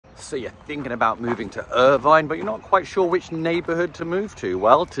So you're thinking about moving to Irvine, but you're not quite sure which neighborhood to move to.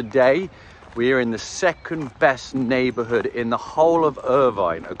 Well, today we are in the second best neighborhood in the whole of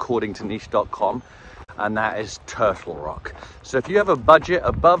Irvine, according to niche.com, and that is Turtle Rock. So if you have a budget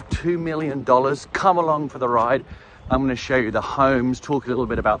above $2 million, come along for the ride. I'm going to show you the homes, talk a little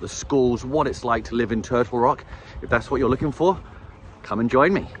bit about the schools, what it's like to live in Turtle Rock. If that's what you're looking for, come and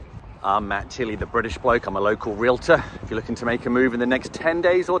join me. I'm Matt Tilley, the British bloke. I'm a local realtor. If you're looking to make a move in the next 10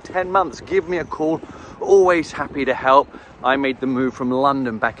 days or 10 months, give me a call. Always happy to help. I made the move from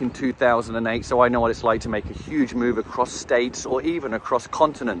London back in 2008, so I know what it's like to make a huge move across states or even across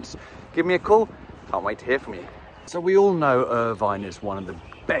continents. Give me a call. Can't wait to hear from you. So we all know Irvine is one of the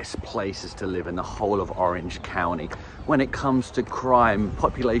best places to live in the whole of Orange County. When it comes to crime,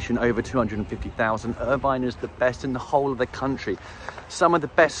 population over 250,000, Irvine is the best in the whole of the country. Some of the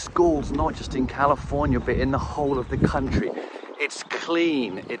best schools, not just in California, but in the whole of the country. It's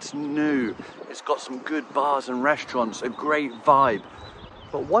clean, it's new, it's got some good bars and restaurants, a great vibe.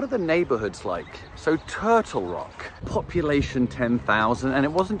 But what are the neighborhoods like? So Turtle Rock, population 10,000, and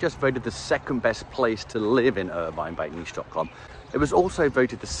it wasn't just voted the second best place to live in Irvine by niche.com. It was also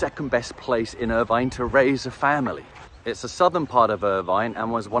voted the second best place in Irvine to raise a family. It's the southern part of Irvine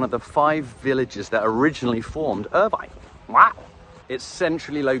and was one of the 5 villages that originally formed Irvine. Wow! It's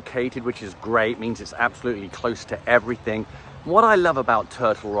centrally located, which is great, means it's absolutely close to everything. What I love about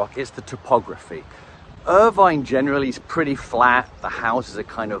Turtle Rock is the topography. Irvine generally is pretty flat, the houses are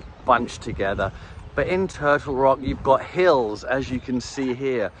kind of bunched together, but in Turtle Rock you've got hills, as you can see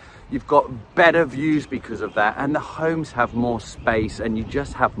here. You've got better views because of that, and the homes have more space and you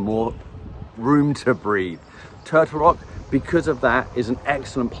just have more room to breathe. Turtle Rock, because of that, is an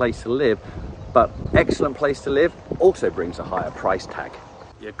excellent place to live, but excellent place to live also brings a higher price tag.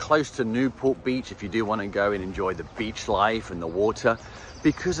 You're close to Newport Beach if you do want to go and enjoy the beach life and the water.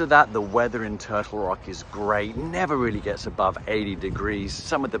 Because of that, the weather in Turtle Rock is great, never really gets above 80 degrees,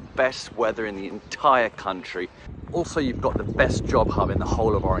 some of the best weather in the entire country. Also, you've got the best job hub in the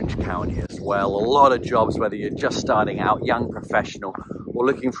whole of Orange County as well. A lot of jobs, whether you're just starting out, young professional, or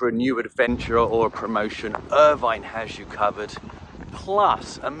looking for a new adventure or a promotion, Irvine has you covered.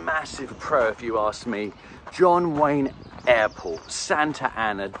 Plus, a massive pro if you ask me, John Wayne Airport, Santa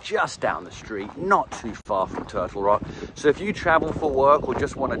Ana, just down the street, not too far from Turtle Rock. So if you travel for work or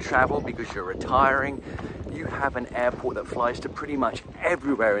just want to travel because you're retiring, you have an airport that flies to pretty much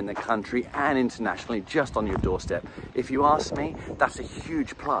everywhere in the country and internationally just on your doorstep. If you ask me, that's a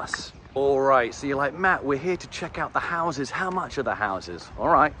huge plus. All right, so you're like, Matt, we're here to check out the houses. How much are the houses? All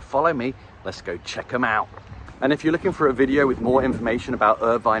right, follow me. Let's go check them out. And if you're looking for a video with more information about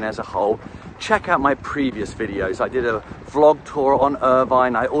Irvine as a whole, check out my previous videos. I did a vlog tour on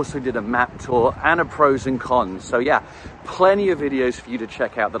Irvine. I also did a map tour and a pros and cons. So yeah, plenty of videos for you to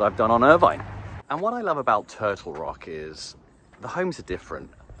check out that I've done on Irvine. And what I love about Turtle Rock is the homes are different.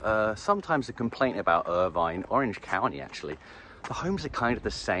 Sometimes a complaint about Irvine, Orange County actually, the homes are kind of the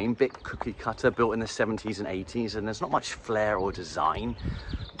same, bit cookie cutter, built in the 70s and 80s, and there's not much flair or design.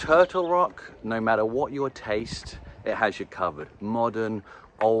 Turtle Rock, no matter what your taste, it has you covered. Modern,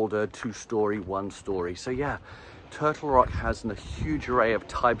 older, 2-story, 1-story. So yeah, Turtle Rock has a huge array of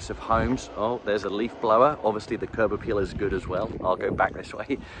types of homes. Oh, there's a leaf blower. Obviously the curb appeal is good as well. I'll go back this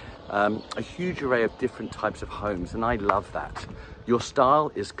way. A huge array of different types of homes, and I love that. Your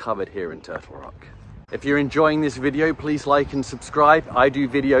style is covered here in Turtle Rock. If you're enjoying this video, please like and subscribe. I do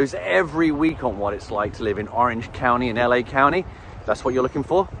videos every week on what it's like to live in Orange County and LA County. If that's what you're looking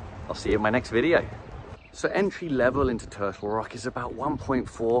for, I'll see you in my next video. So entry level into Turtle Rock is about 1.4,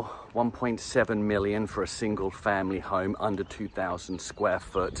 1.7 million for a single family home under 2,000 square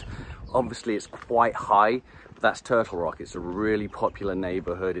foot. Obviously it's quite high, but that's Turtle Rock. It's a really popular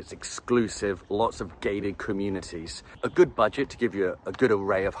neighborhood. It's exclusive, lots of gated communities. A good budget to give you a good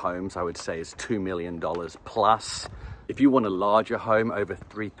array of homes, I would say, is $2 million plus. If you want a larger home over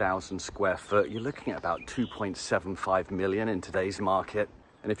 3,000 square foot, you're looking at about 2.75 million in today's market.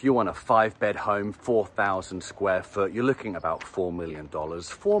 And if you want a 5-bed home, 4,000 square foot, you're looking at about $4 million.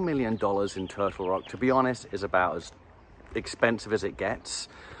 $4 million in Turtle Rock, to be honest, is about as expensive as it gets.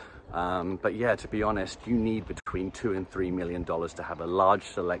 But yeah, to be honest, you need between $2 and $3 million to have a large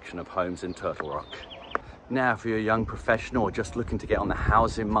selection of homes in Turtle Rock. Now, if you're a young professional or just looking to get on the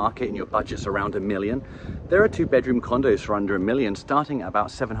housing market and your budget's around $1 million, there are 2-bedroom condos for under $1 million, starting at about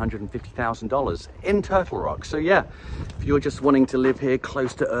 $750,000 in Turtle Rock. So yeah, if you're just wanting to live here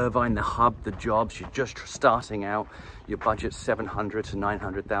close to Irvine, the hub, the jobs, you're just starting out, your budget's $700,000 to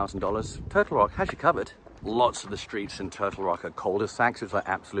 $900,000, Turtle Rock has you covered. Lots of the streets in Turtle Rock are cul-de-sacs, which I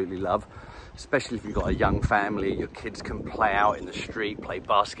absolutely love, especially if you've got a young family. Your kids can play out in the street, play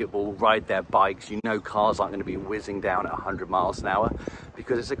basketball, ride their bikes. You know cars aren't going to be whizzing down at 100 miles an hour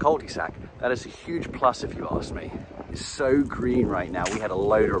because it's a cul-de-sac. That is a huge plus if you ask me. It's so green right now. We had a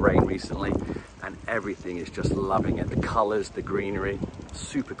load of rain recently and everything is just loving it. The colors, the greenery,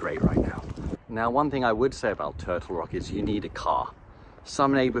 super great right now. Now, one thing I would say about Turtle Rock is you need a car.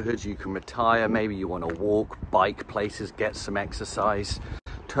 Some neighborhoods you can retire, maybe you want to walk, bike places, get some exercise.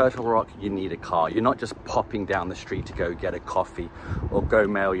 Turtle Rock, you need a car. You're not just popping down the street to go get a coffee or go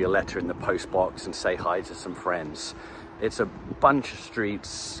mail your letter in the post box and say hi to some friends. It's a bunch of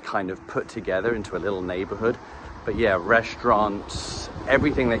streets kind of put together into a little neighborhood. But yeah, restaurants,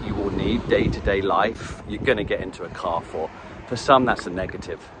 everything that you will need day-to-day life, you're gonna get into a car for. For some, that's a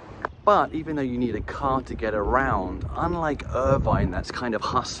negative. But even though you need a car to get around, unlike Irvine, that's kind of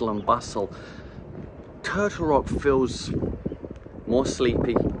hustle and bustle, Turtle Rock feels more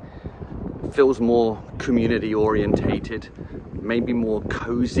sleepy, feels more community orientated, maybe more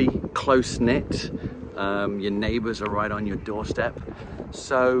cozy, close-knit. Your neighbors are right on your doorstep.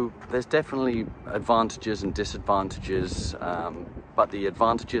 So there's definitely advantages and disadvantages, but the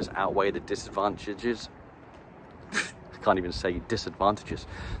advantages outweigh the disadvantages. Can't even say disadvantages.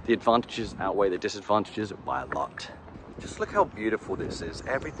 The advantages outweigh the disadvantages by a lot. Just look how beautiful this is.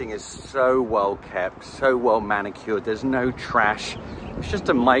 Everything is so well kept, so well manicured. There's no trash. It's just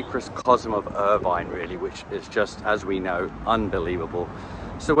a microcosm of Irvine, really, which is just, as we know, unbelievable.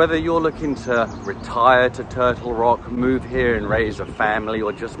 So whether you're looking to retire to Turtle Rock, move here and raise a family,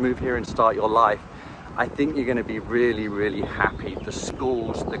 or just move here and start your life, I think you're going to be really, really happy. The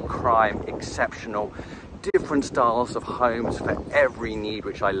schools, the crime, exceptional. Different styles of homes for every need,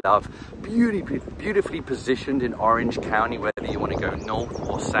 which I love. Beautifully positioned in Orange County, whether you want to go north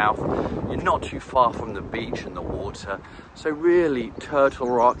or south. You're not too far from the beach and the water. So really, Turtle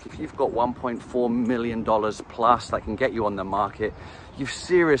Rock, if you've got $1.4 million plus that can get you on the market, you've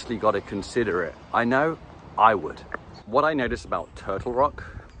seriously got to consider it. I know I would. What I notice about Turtle Rock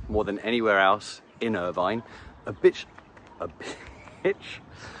more than anywhere else in Irvine, a bit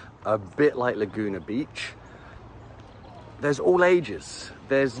like Laguna Beach, there's all ages.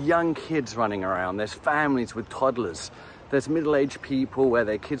 There's young kids running around, there's families with toddlers, there's middle-aged people where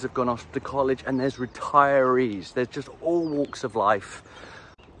their kids have gone off to college, and there's retirees. There's just all walks of life.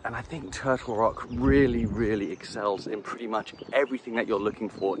 And I think Turtle Rock really, really excels in pretty much everything that you're looking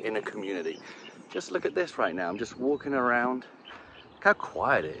for in a community. Just look at this right now. I'm just walking around. Look how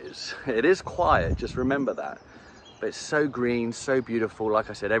quiet it is. It is quiet, just remember that. But it's so green, so beautiful.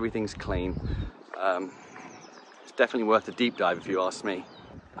 Like I said, everything's clean. It's definitely worth a deep dive if you ask me.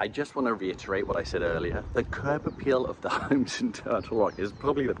 I just want to reiterate what I said earlier. The curb appeal of the homes in Turtle Rock is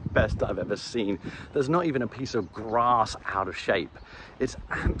probably the best I've ever seen. There's not even a piece of grass out of shape. It's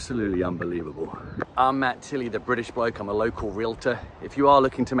absolutely unbelievable. I'm Matt Tilley, the British bloke. I'm a local realtor. If you are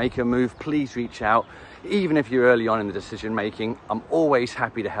looking to make a move, please reach out. Even if you're early on in the decision making, I'm always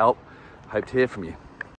happy to help. Hope to hear from you.